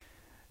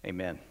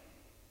Amen.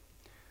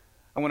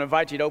 I want to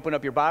invite you to open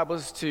up your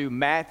Bibles to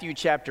Matthew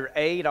chapter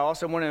 8. I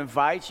also want to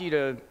invite you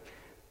to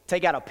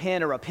take out a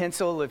pen or a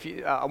pencil.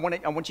 I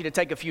want you to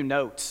take a few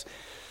notes.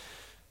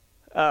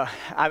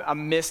 I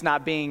miss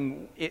not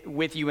being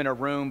with you in a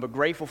room, but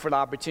grateful for the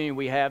opportunity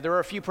we have. There are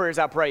a few prayers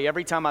I pray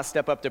every time I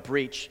step up to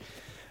preach.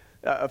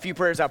 A few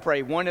prayers I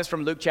pray. One is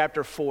from Luke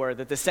chapter 4,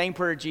 that the same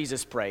prayer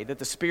Jesus prayed, that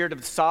the Spirit of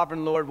the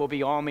Sovereign Lord will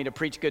be on me to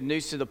preach good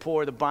news to the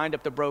poor, to bind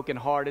up the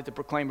brokenhearted, to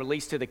proclaim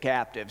release to the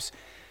captives.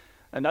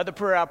 Another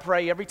prayer I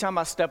pray every time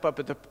I step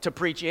up to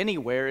preach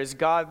anywhere is,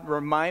 God,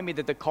 remind me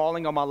that the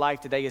calling on my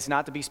life today is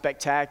not to be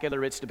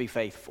spectacular, it's to be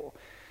faithful.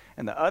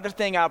 And the other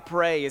thing I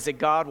pray is that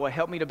God will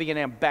help me to be an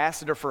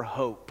ambassador for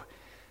hope,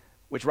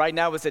 which right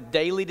now is a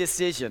daily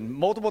decision.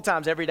 Multiple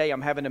times every day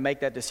I'm having to make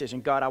that decision.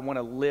 God, I want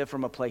to live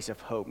from a place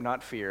of hope,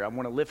 not fear. I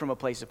want to live from a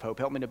place of hope.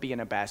 Help me to be an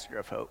ambassador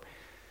of hope.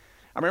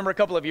 I remember a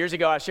couple of years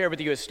ago, I shared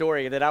with you a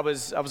story that I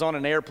was on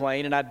an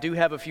airplane, and I do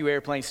have a few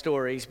airplane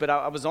stories, but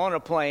I was on a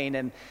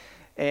plane,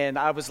 and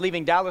I was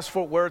leaving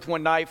Dallas-Fort Worth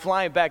one night,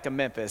 flying back to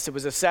Memphis. It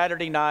was a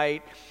Saturday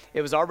night.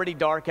 It was already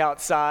dark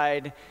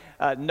outside.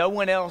 No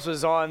one else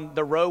was on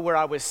the row where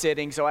I was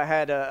sitting, so I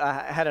had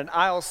an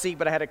aisle seat,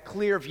 but I had a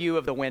clear view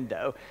of the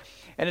window.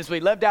 And as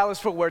we left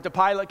Dallas-Fort Worth, the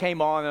pilot came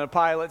on, and the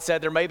pilot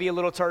said, there may be a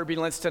little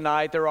turbulence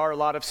tonight. There are a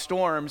lot of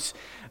storms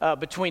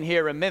between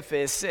here and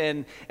Memphis.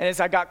 And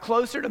as I got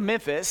closer to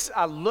Memphis,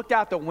 I looked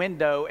out the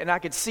window, and I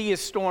could see a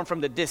storm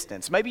from the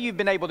distance. Maybe you've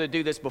been able to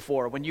do this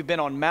before, when you've been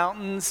on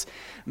mountains,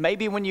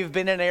 maybe when you've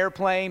been in an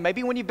airplane,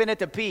 maybe when you've been at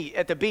the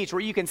beach where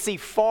you can see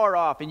far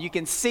off, and you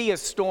can see a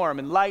storm,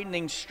 and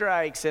lightning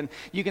strikes, and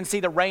you can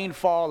see the rain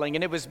falling.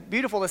 And it was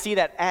beautiful to see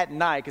that at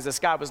night because the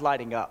sky was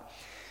lighting up.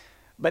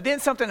 But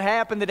then something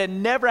happened that had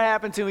never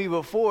happened to me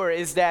before,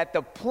 is that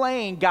the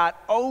plane got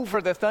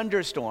over the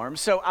thunderstorm.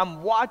 So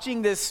I'm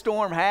watching this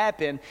storm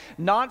happen,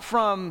 not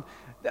from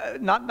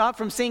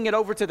seeing it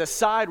over to the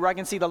side where I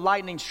can see the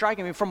lightning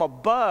striking me, from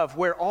above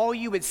where all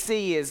you would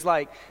see is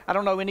like, I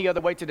don't know any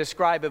other way to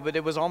describe it, but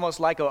it was almost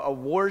like a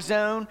war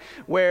zone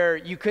where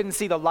you couldn't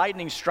see the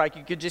lightning strike.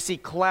 You could just see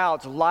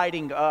clouds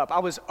lighting up. I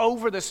was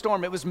over the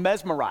storm. It was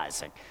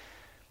mesmerizing.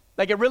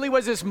 Like, it really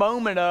was this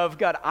moment of,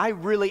 God, I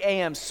really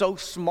am so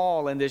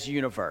small in this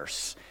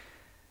universe.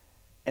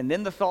 And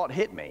then the thought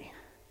hit me.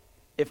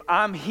 If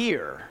I'm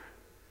here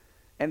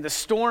and the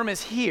storm is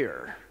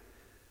here,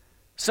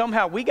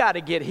 somehow we got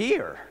to get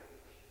here.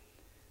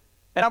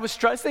 And I was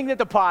trusting that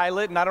the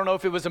pilot, and I don't know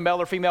if it was a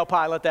male or female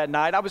pilot that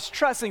night, I was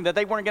trusting that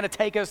they weren't going to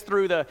take us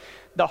through the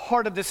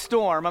heart of the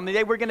storm. I mean,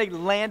 they were going to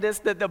land us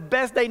the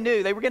best they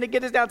knew. They were going to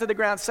get us down to the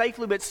ground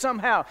safely, but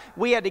somehow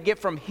we had to get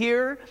from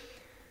here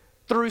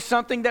through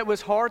something that was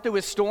hard, through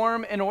a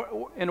storm, in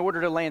order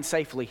to land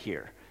safely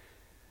here.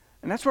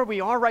 And that's where we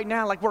are right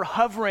now. Like, we're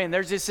hovering.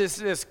 There's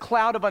this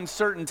cloud of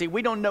uncertainty.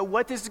 We don't know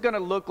what this is going to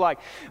look like.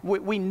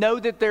 We know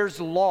that there's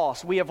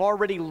loss. We have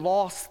already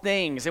lost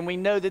things, and we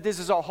know that this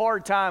is a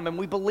hard time, and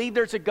we believe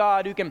there's a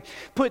God who can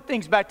put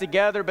things back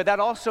together, but that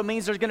also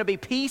means there's going to be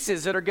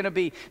pieces that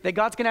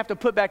God's going to have to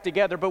put back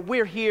together. But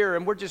we're here,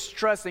 and we're just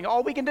trusting.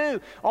 All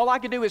I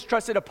can do is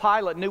trust that a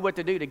pilot knew what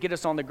to do to get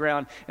us on the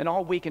ground, and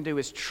all we can do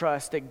is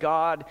trust that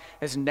God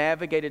has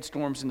navigated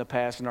storms in the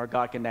past, and our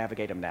God can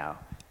navigate them now.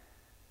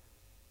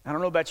 I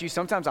don't know about you,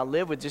 sometimes I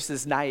live with just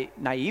this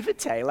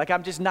naivete. Like,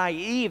 I'm just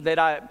naive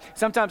that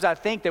sometimes I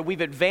think that we've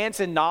advanced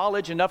in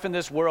knowledge enough in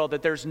this world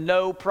that there's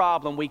no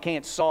problem we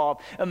can't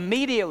solve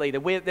immediately,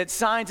 that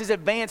science is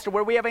advanced to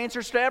where we have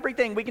answers to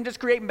everything. We can just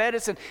create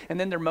medicine. And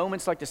then there are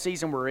moments like the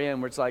season we're in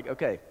where it's like,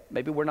 okay,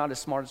 maybe we're not as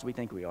smart as we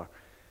think we are.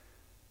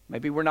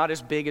 Maybe we're not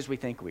as big as we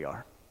think we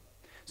are.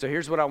 So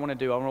here's what I want to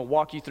do. I want to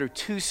walk you through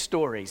two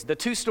stories. The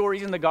two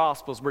stories in the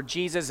Gospels where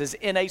Jesus is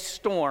in a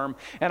storm,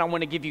 and I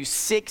want to give you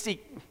six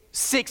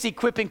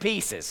equipping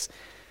pieces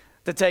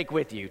to take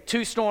with you.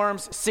 Two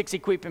storms, 6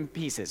 equipping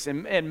pieces.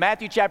 In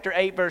Matthew chapter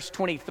 8, verse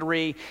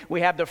 23,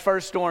 we have the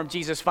first storm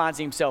Jesus finds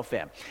himself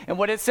in. And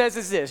what it says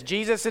is this: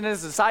 Jesus and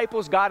his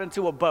disciples got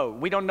into a boat.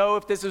 We don't know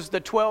if this is the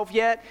 12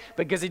 yet,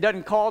 because he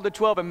doesn't call the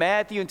 12 in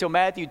Matthew until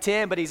Matthew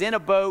 10, but he's in a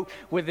boat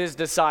with his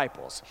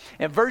disciples.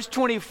 And verse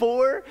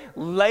 24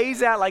 lays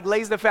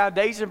the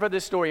foundation for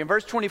this story. In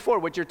verse 24,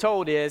 what you're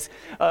told is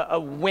a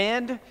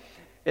wind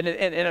and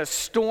a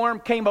storm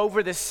came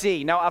over the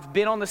sea. Now, I've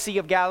been on the Sea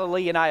of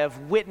Galilee, and I have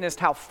witnessed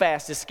how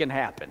fast this can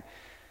happen.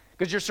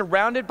 Because you're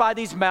surrounded by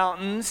these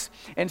mountains,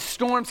 and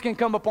storms can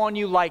come upon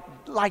you like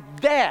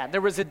that.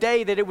 There was a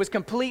day that it was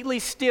completely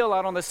still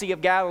out on the Sea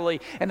of Galilee,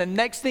 and the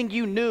next thing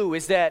you knew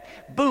is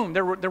that, boom,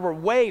 there were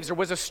waves. There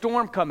was a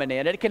storm coming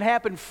in, and it can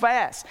happen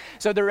fast.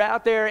 So they're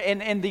out there,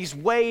 and these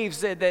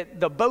waves, that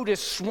the boat is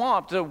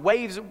swamped. The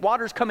waves,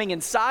 water's coming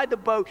inside the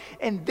boat,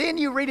 and then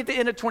you read at the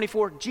end of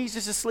 24,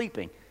 Jesus is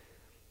sleeping.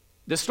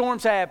 The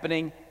storm's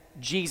happening,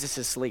 Jesus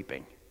is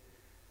sleeping.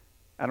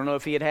 I don't know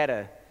if he had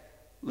a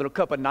little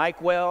cup of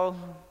NyQuil,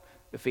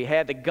 if he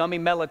had the gummy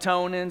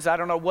melatonins, I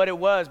don't know what it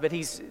was, but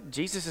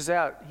Jesus is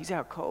out. He's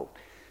out cold.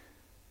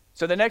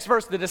 So the next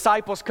verse, the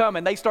disciples come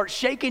and they start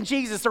shaking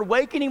Jesus. They're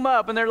waking him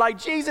up and they're like,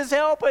 Jesus,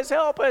 help us,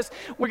 help us.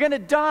 We're going to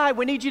die.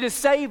 We need you to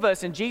save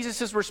us. And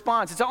Jesus'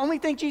 response, it's the only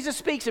thing Jesus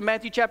speaks in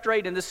Matthew chapter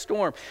 8 in this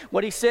storm.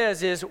 What he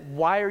says is,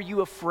 why are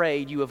you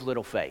afraid, you have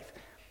little faith?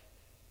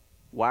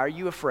 Why are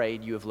you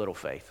afraid, you have little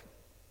faith?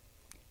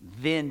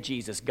 Then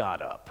Jesus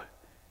got up.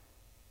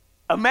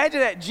 Imagine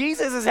that.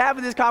 Jesus is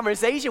having this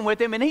conversation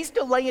with him and he's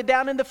still laying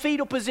down in the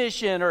fetal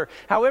position, or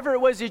however it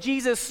was that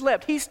Jesus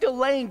slept. He's still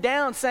laying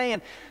down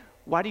saying,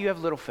 why do you have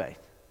little faith?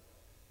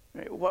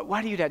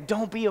 Why do you that?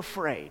 Don't be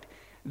afraid.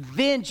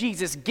 Then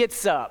Jesus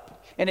gets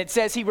up and it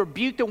says he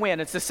rebuked the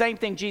wind. It's the same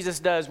thing Jesus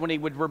does when he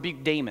would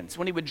rebuke demons,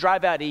 when he would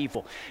drive out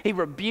evil. He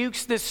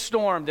rebukes this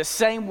storm the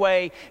same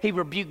way he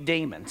rebuked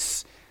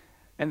demons.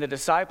 And the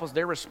disciples,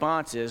 their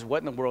response is, what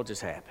in the world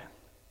just happened?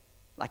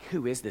 Like,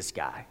 who is this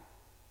guy?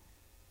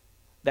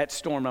 That's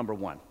storm number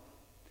one.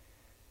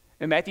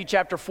 In Matthew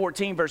chapter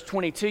 14, verse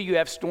 22, you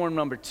have storm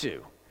number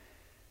 2.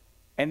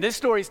 And this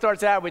story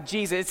starts out with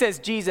Jesus. It says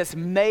Jesus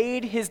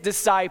made his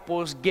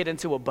disciples get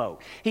into a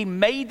boat. He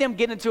made them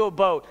get into a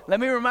boat. Let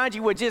me remind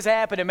you what just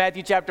happened in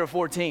Matthew chapter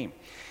 14.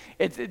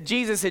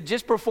 Jesus had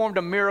just performed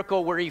a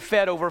miracle where he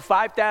fed over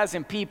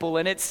 5,000 people.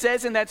 And it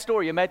says in that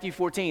story in Matthew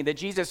 14 that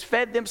Jesus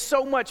fed them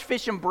so much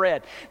fish and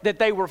bread that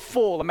they were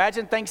full.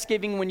 Imagine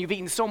Thanksgiving when you've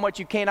eaten so much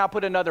you cannot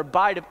put another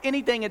bite of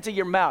anything into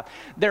your mouth.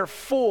 They're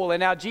full. And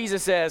now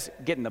Jesus says,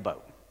 get in the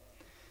boat.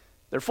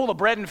 They're full of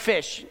bread and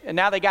fish, and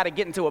now they got to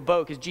get into a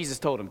boat because Jesus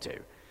told them to.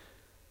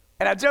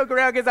 And I joke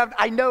around because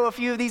I know a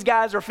few of these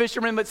guys are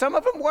fishermen, but some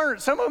of them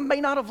weren't. Some of them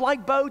may not have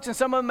liked boats, and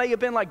some of them may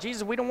have been like,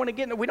 Jesus, we don't want to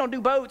get in, we don't do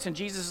boats. And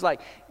Jesus is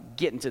like,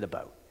 get into the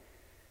boat.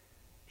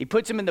 He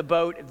puts them in the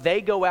boat.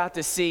 They go out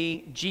to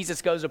sea.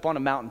 Jesus goes up on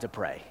a mountain to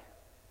pray.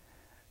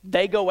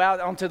 They go out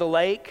onto the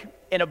lake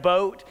in a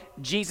boat.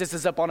 Jesus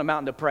is up on a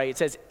mountain to pray. It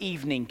says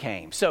evening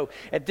came. So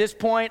at this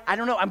point, I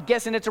don't know, I'm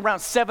guessing it's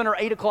around 7 or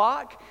 8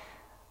 o'clock.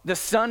 The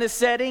sun is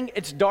setting,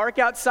 it's dark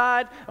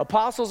outside,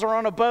 apostles are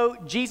on a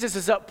boat, Jesus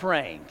is up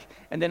praying,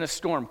 and then a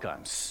storm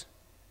comes.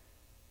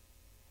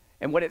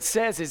 And what it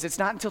says is it's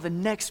not until the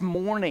next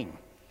morning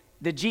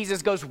that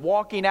Jesus goes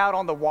walking out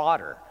on the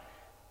water.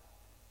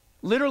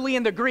 Literally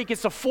in the Greek,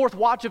 it's the 4th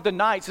watch of the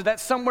night, so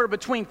that's somewhere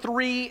between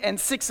 3 and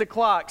 6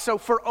 o'clock. So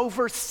for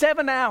over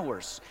 7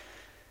 hours,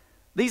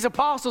 these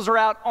apostles are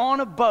out on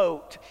a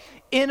boat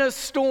in a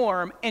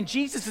storm, and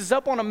Jesus is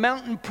up on a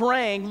mountain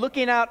praying,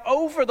 looking out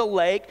over the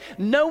lake,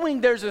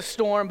 knowing there's a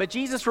storm, but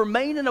Jesus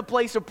remained in a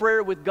place of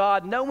prayer with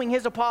God, knowing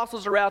his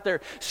apostles are out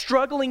there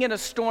struggling in a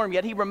storm,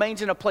 yet he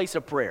remains in a place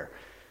of prayer.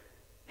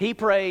 He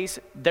prays,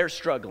 they're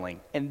struggling,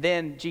 and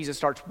then Jesus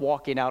starts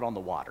walking out on the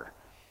water.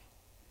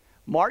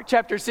 Mark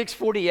chapter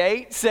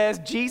 6:48 says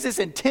Jesus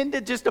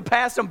intended just to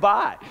pass them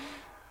by.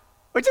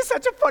 Which is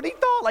such a funny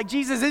thought. Like,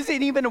 Jesus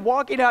isn't even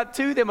walking out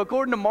to them,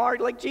 according to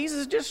Mark. Like, Jesus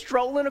is just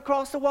strolling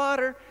across the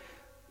water,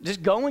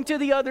 just going to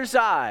the other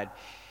side.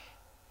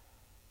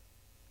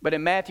 But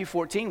in Matthew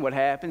 14, what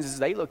happens is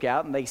they look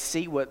out and they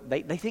see what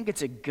they think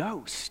it's a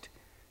ghost.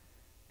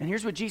 And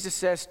here's what Jesus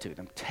says to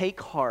them: take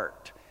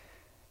heart.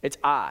 It's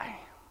I.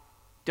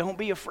 Don't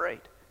be afraid.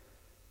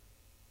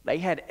 They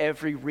had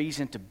every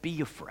reason to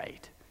be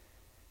afraid.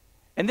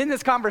 And then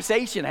this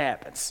conversation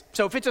happens.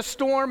 So if it's a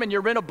storm and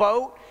you're in a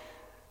boat,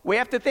 we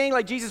have to think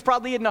like Jesus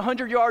probably isn't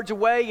 100 yards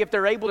away. If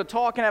they're able to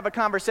talk and have a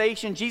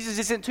conversation, Jesus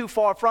isn't too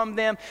far from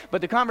them.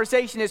 But the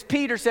conversation is,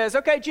 Peter says,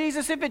 okay,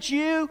 Jesus, if it's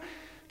you,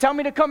 tell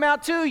me to come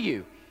out to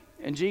you.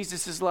 And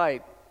Jesus is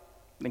like,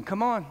 then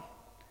come on.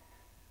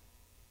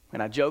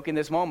 And I joke in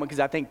this moment because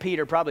I think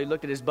Peter probably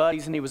looked at his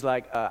buddies and he was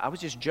like, I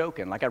was just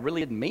joking. Like, I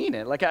really didn't mean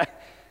it. Like,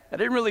 I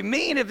didn't really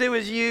mean if it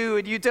was you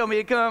and you tell me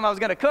to come, I was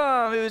going to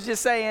come. It was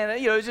just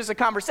saying, it was just a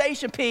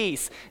conversation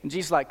piece. And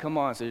Jesus is like, come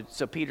on.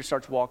 So Peter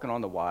starts walking on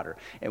the water.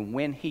 And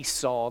when he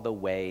saw the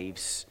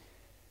waves,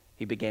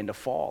 he began to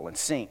fall and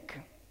sink.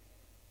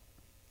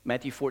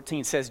 Matthew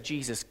 14 says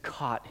Jesus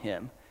caught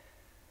him.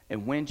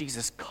 And when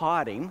Jesus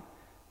caught him,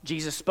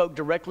 Jesus spoke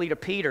directly to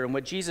Peter. And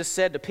what Jesus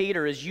said to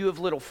Peter is, you have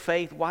little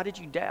faith. Why did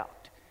you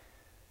doubt?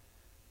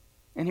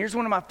 And here's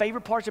one of my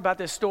favorite parts about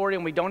this story,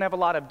 and we don't have a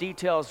lot of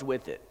details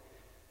with it.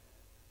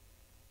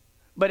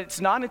 But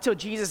it's not until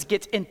Jesus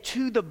gets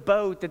into the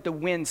boat that the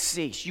wind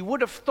ceased. You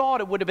would have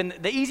thought it would have been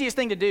the easiest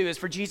thing to do is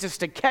for Jesus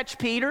to catch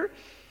Peter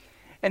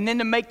and then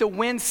to make the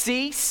wind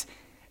cease.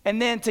 And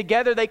then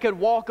together they could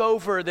walk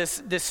over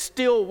this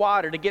still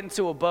water to get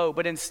into a boat.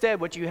 But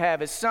instead what you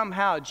have is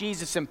somehow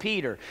Jesus and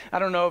Peter, I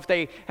don't know if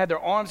they had their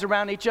arms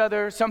around each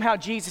other. Somehow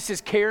Jesus is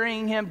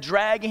carrying him,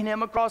 dragging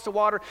him across the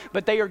water.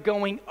 But they are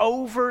going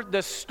over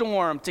the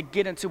storm to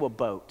get into a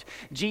boat.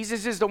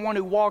 Jesus is the one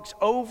who walks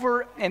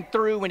over and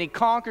through and he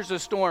conquers the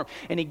storm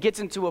and he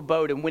gets into a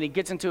boat. And when he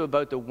gets into a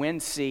boat, the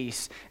wind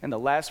ceases. And the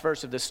last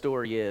verse of the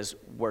story is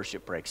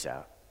worship breaks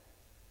out.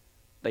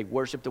 They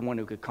worship the one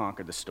who could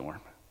conquer the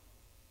storm.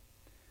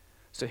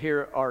 So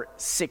here are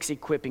 6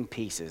 equipping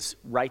pieces.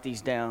 Write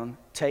these down,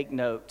 take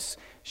notes,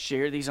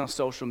 share these on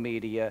social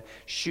media,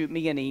 shoot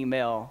me an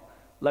email.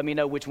 Let me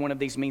know which one of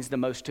these means the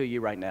most to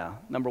you right now.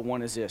 Number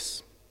 1 is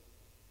this: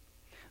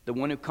 the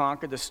one who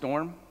conquered the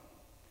storm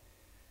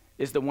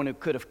is the one who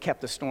could have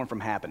kept the storm from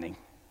happening.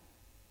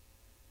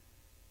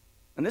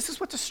 And this is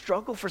what's a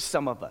struggle for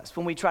some of us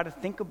when we try to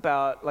think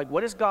about, like,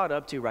 what is God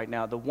up to right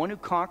now? The one who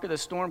conquered the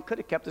storm could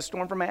have kept the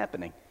storm from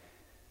happening.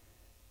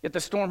 Yet the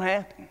storm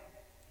happened.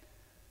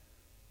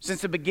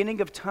 Since the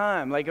beginning of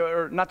time,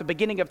 or not the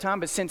beginning of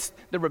time, but since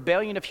the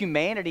rebellion of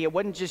humanity, it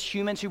wasn't just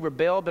humans who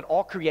rebelled, but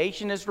all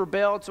creation has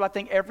rebelled. So I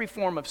think every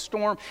form of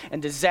storm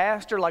and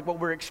disaster, like what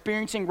we're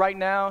experiencing right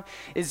now,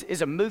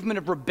 is a movement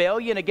of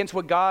rebellion against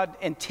what God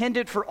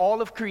intended for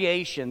all of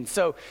creation.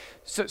 So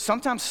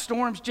sometimes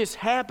storms just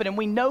happen, and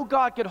we know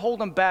God could hold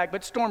them back,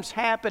 but storms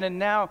happen, and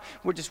now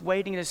we're just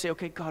waiting to say,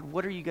 okay, God,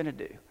 what are you going to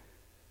do?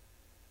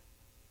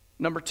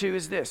 Number two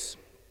is this.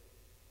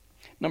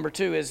 Number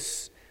two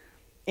is,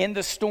 in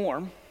the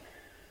storm,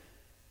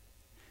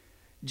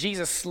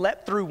 Jesus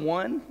slept through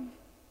one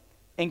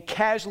and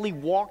casually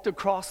walked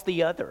across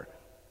the other.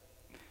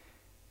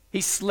 He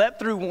slept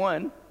through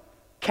one,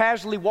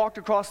 casually walked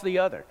across the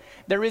other.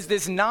 There is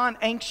this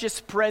non-anxious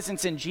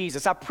presence in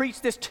Jesus. I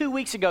preached this 2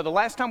 weeks ago, the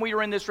last time we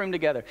were in this room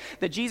together,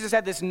 that Jesus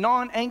had this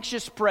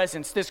non-anxious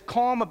presence, this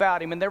calm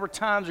about him. And there were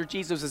times where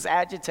Jesus was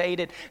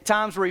agitated,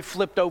 times where he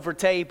flipped over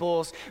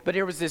tables, but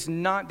there was this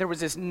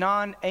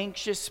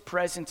non-anxious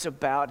presence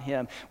about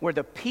him where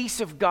the peace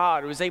of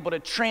God was able to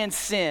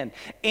transcend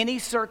any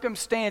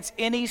circumstance,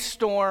 any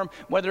storm,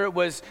 whether it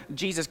was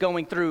Jesus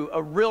going through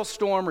a real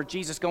storm or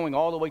Jesus going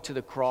all the way to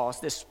the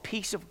cross. This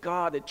peace of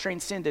God that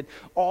transcended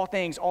all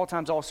things, all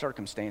times, all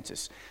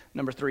circumstances.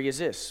 Number three is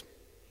this.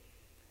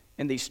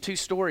 In these two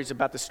stories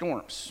about the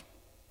storms,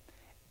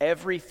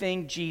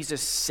 everything Jesus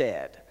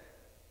said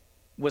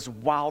was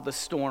while the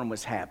storm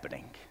was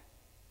happening.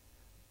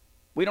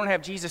 We don't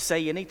have Jesus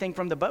say anything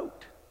from the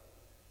boat.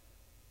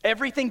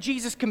 Everything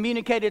Jesus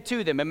communicated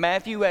to them in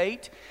Matthew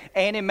 8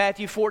 and in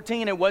Matthew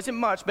 14, it wasn't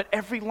much, but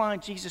every line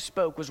Jesus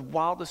spoke was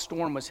while the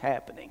storm was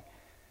happening.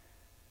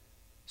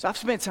 So I've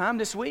spent time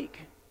this week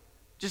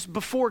just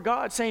before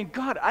God saying,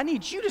 God, I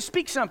need you to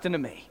speak something to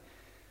me.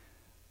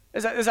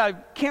 As I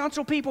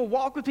counsel people,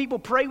 walk with people,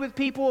 pray with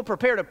people,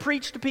 prepare to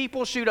preach to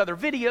people, shoot other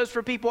videos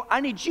for people, I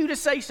need you to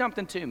say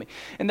something to me.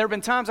 And there have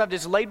been times I've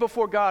just laid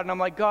before God and I'm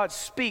like, God,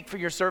 speak, for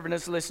your servant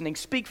is listening.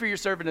 Speak, for your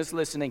servant is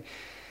listening.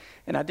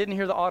 And I didn't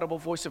hear the audible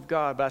voice of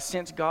God, but I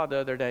sensed God the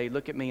other day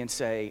look at me and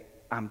say,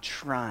 I'm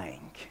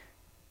trying.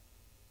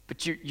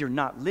 But you're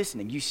not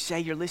listening. You say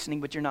you're listening,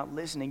 but you're not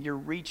listening. You're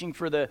reaching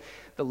for the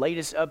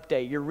latest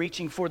update. You're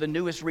reaching for the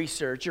newest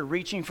research. You're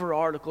reaching for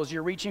articles.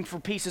 You're reaching for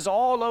pieces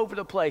all over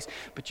the place,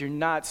 but you're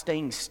not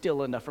staying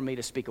still enough for me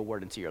to speak a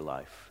word into your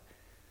life.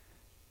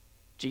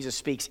 Jesus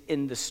speaks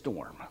in the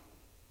storm.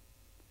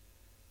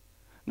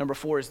 Number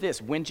four is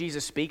this. When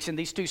Jesus speaks in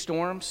these two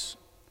storms,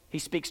 he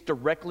speaks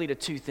directly to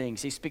two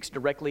things. He speaks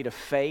directly to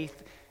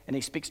faith, and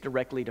he speaks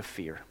directly to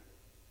fear.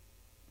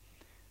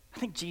 I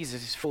think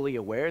Jesus is fully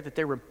aware that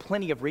there were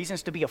plenty of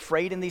reasons to be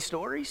afraid in these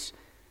stories.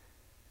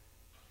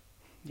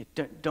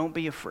 Don't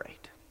be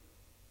afraid.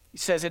 He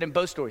says it in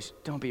both stories.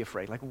 Don't be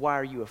afraid. Like, why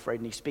are you afraid?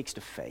 And he speaks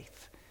to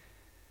faith.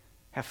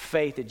 Have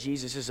faith that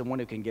Jesus is the one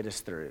who can get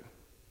us through.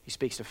 He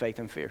speaks to faith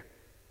and fear.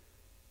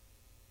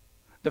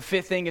 The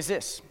fifth thing is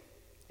this.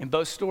 In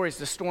both stories,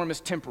 the storm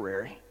is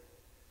temporary.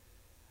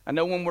 I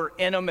know when we're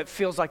in them, it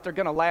feels like they're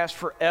going to last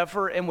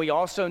forever, and we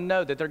also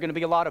know that there are going to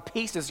be a lot of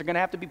pieces. They're going to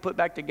have to be put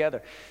back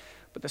together.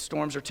 But the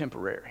storms are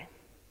temporary.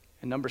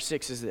 And number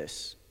six is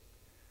this.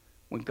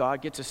 When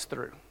God gets us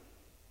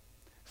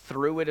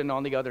through it and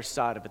on the other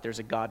side of it, there's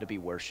a God to be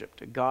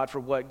worshiped. A God for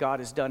what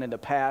God has done in the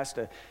past,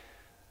 a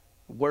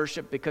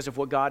worship because of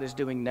what God is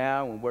doing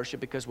now, and worship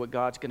because of what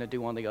God's going to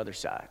do on the other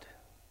side.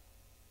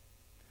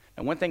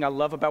 And one thing I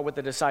love about what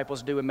the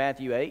disciples do in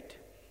Matthew 8,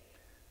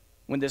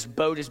 when this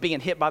boat is being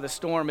hit by the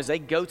storm, is they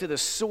go to the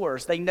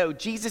source. They know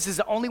Jesus is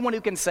the only one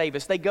who can save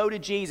us. They go to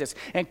Jesus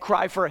and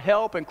cry for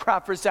help and cry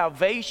for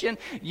salvation.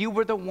 You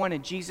were the one,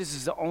 and Jesus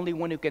is the only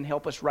one who can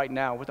help us right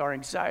now with our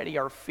anxiety,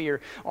 our fear,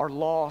 our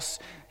loss.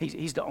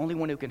 He's the only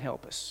one who can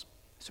help us.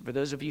 So for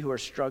those of you who are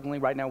struggling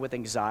right now with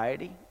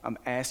anxiety, I'm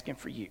asking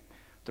for you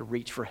to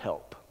reach for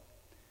help.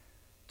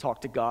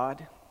 Talk to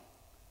God.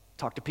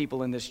 Talk to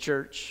people in this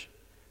church.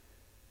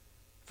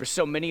 For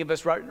so many of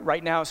us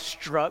right now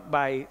struck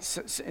by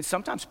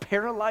sometimes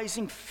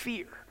paralyzing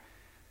fear.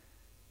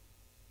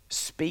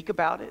 Speak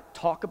about it,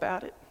 talk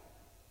about it,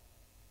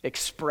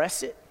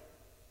 express it.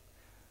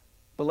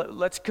 But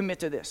let's commit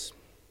to this.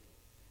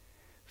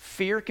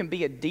 Fear can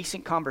be a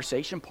decent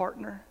conversation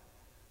partner,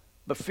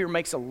 but fear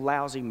makes a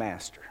lousy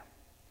master.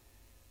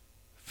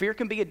 Fear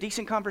can be a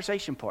decent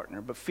conversation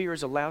partner, but fear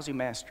is a lousy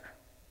master.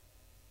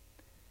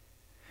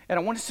 And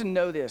I want us to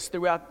know this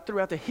throughout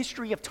the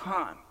history of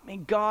time. I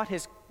mean, God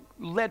has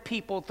led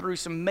people through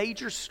some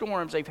major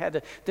storms they've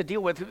had to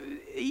deal with,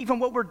 even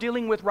what we're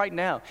dealing with right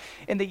now.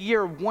 In the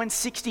year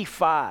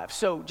 165,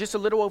 so just a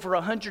little over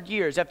 100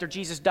 years after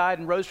Jesus died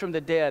and rose from the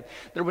dead,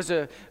 there was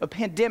a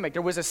pandemic,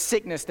 there was a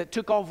sickness that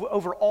took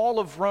over all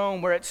of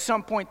Rome, where at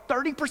some point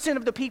 30%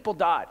 of the people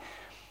died.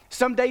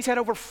 Some days had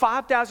over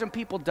 5,000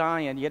 people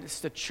dying, yet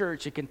it's the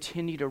church that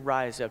continued to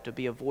rise up to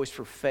be a voice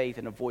for faith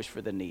and a voice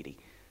for the needy.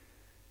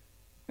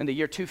 In the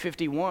year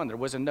 251, there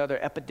was another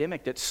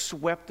epidemic that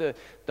swept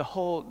the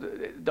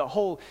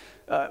whole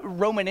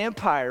Roman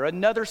Empire,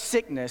 another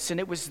sickness. And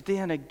it was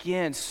then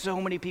again,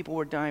 so many people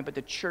were dying, but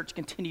the church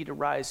continued to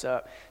rise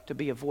up to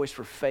be a voice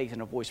for faith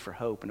and a voice for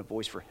hope and a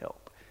voice for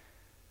help.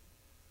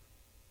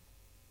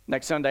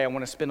 Next Sunday, I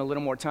want to spend a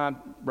little more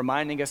time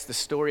reminding us the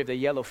story of the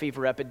yellow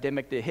fever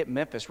epidemic that hit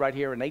Memphis right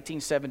here in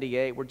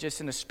 1878. We're just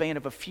in a span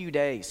of a few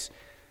days.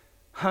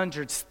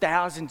 Hundreds,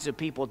 thousands of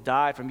people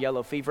died from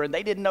yellow fever, and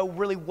they didn't know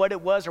really what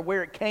it was or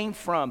where it came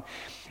from.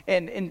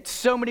 And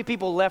so many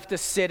people left the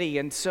city,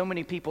 and so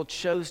many people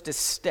chose to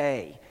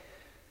stay,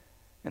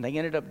 and they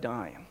ended up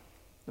dying.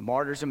 The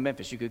martyrs of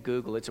Memphis, you could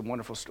Google, it's a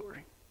wonderful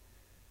story.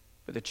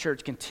 But the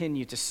church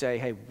continued to say,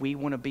 hey, we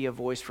want to be a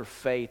voice for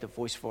faith, a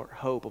voice for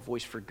hope, a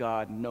voice for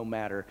God, no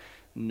matter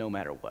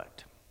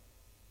what.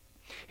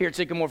 Here at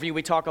Sycamore View,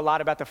 we talk a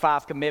lot about the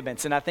 5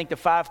 commitments, and I think the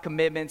 5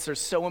 commitments are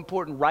so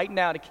important right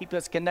now to keep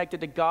us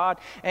connected to God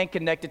and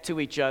connected to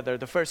each other.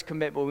 The first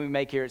commitment we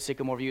make here at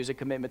Sycamore View is a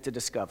commitment to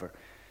discover.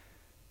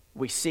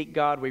 We seek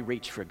God, we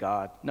reach for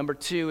God. Number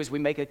 2 is we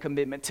make a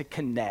commitment to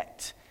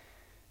connect.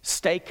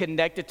 Stay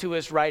connected to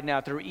us right now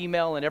through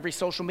email and every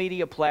social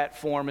media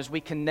platform as we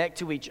connect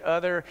to each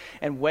other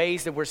in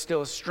ways that we're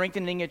still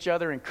strengthening each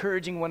other,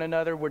 encouraging one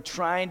another. We're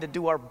trying to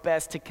do our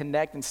best to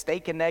connect and stay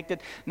connected.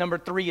 Number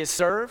 3 is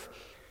serve.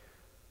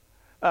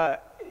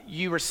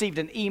 You received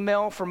an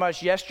email from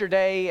us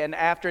yesterday, and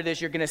after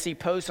this, you're going to see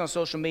posts on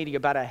social media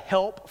about a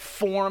help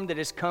form that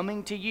is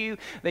coming to you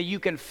that you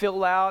can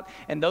fill out,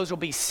 and those will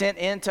be sent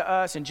in to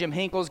us, and Jim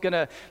Hinkle's going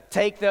to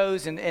take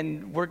those,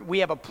 and we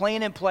have a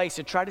plan in place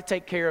to try to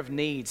take care of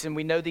needs, and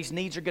we know these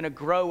needs are going to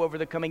grow over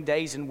the coming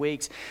days and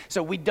weeks,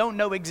 so we don't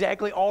know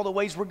exactly all the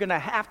ways we're going to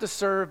have to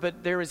serve,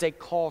 but there is a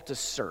call to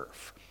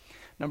serve.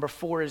 Number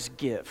 4 is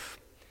give.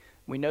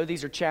 We know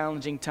these are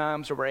challenging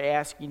times, so we're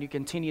asking you to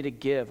continue to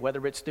give,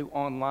 whether it's through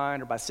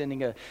online or by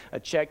sending a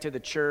check to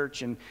the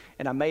church. And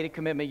I made a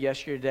commitment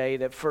yesterday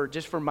that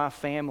just for my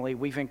family,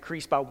 we've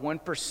increased by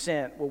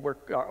 1%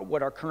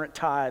 what our current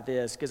tithe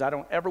is, because I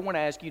don't ever want to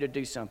ask you to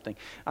do something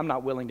I'm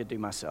not willing to do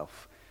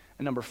myself.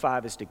 And number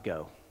 5 is to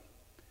go.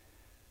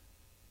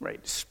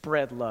 Right,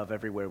 spread love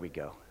everywhere we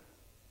go.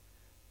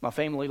 My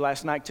family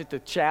last night took the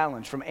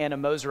challenge from Anna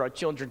Moser, our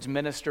children's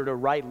minister, to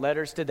write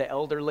letters to the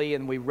elderly,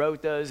 and we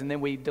wrote those, and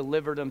then we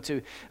delivered them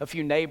to a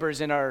few neighbors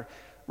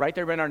right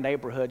there in our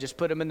neighborhood. Just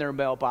put them in their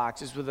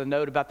mailboxes with a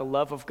note about the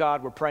love of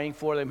God. We're praying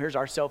for them. Here's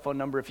our cell phone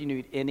number if you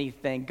need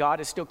anything. God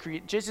is still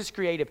just as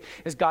creative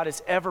as God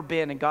has ever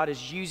been, and God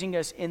is using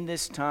us in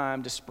this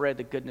time to spread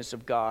the goodness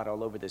of God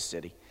all over this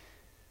city.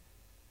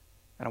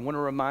 And I want to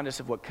remind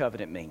us of what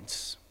covenant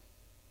means.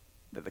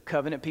 That the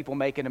covenant people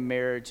make in a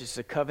marriage is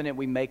the covenant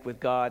we make with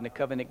God and the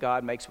covenant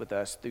God makes with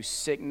us through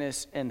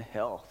sickness and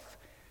health.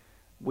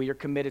 We are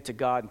committed to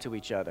God and to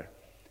each other,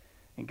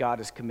 and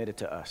God is committed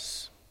to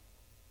us.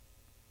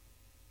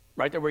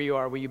 Right there where you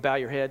are, will you bow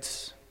your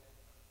heads?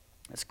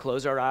 Let's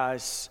close our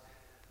eyes.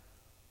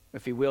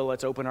 If you will,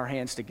 let's open our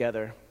hands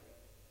together.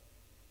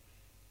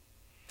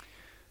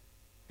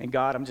 And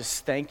God, I'm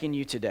just thanking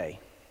you today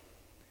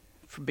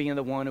for being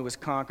the one who has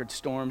conquered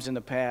storms in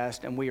the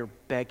past, and we are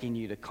begging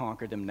you to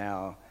conquer them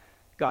now.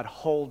 God,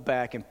 hold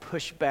back and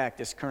push back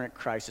this current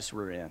crisis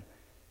we're in.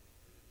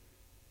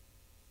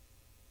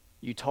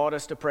 You taught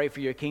us to pray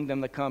for your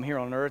kingdom to come here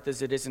on earth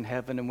as it is in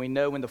heaven, and we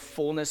know in the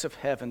fullness of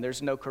heaven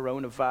there's no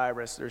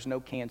coronavirus, there's no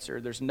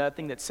cancer, there's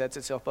nothing that sets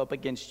itself up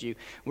against you.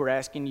 We're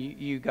asking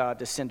you, God,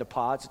 to send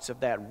deposits of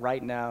that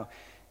right now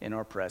in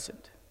our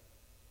present.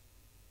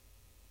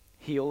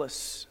 Heal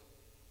us.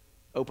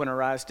 Open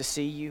our eyes to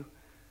see you.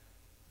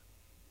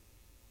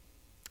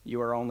 You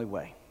are our only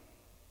way.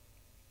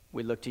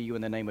 We look to you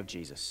in the name of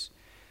Jesus.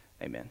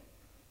 Amen.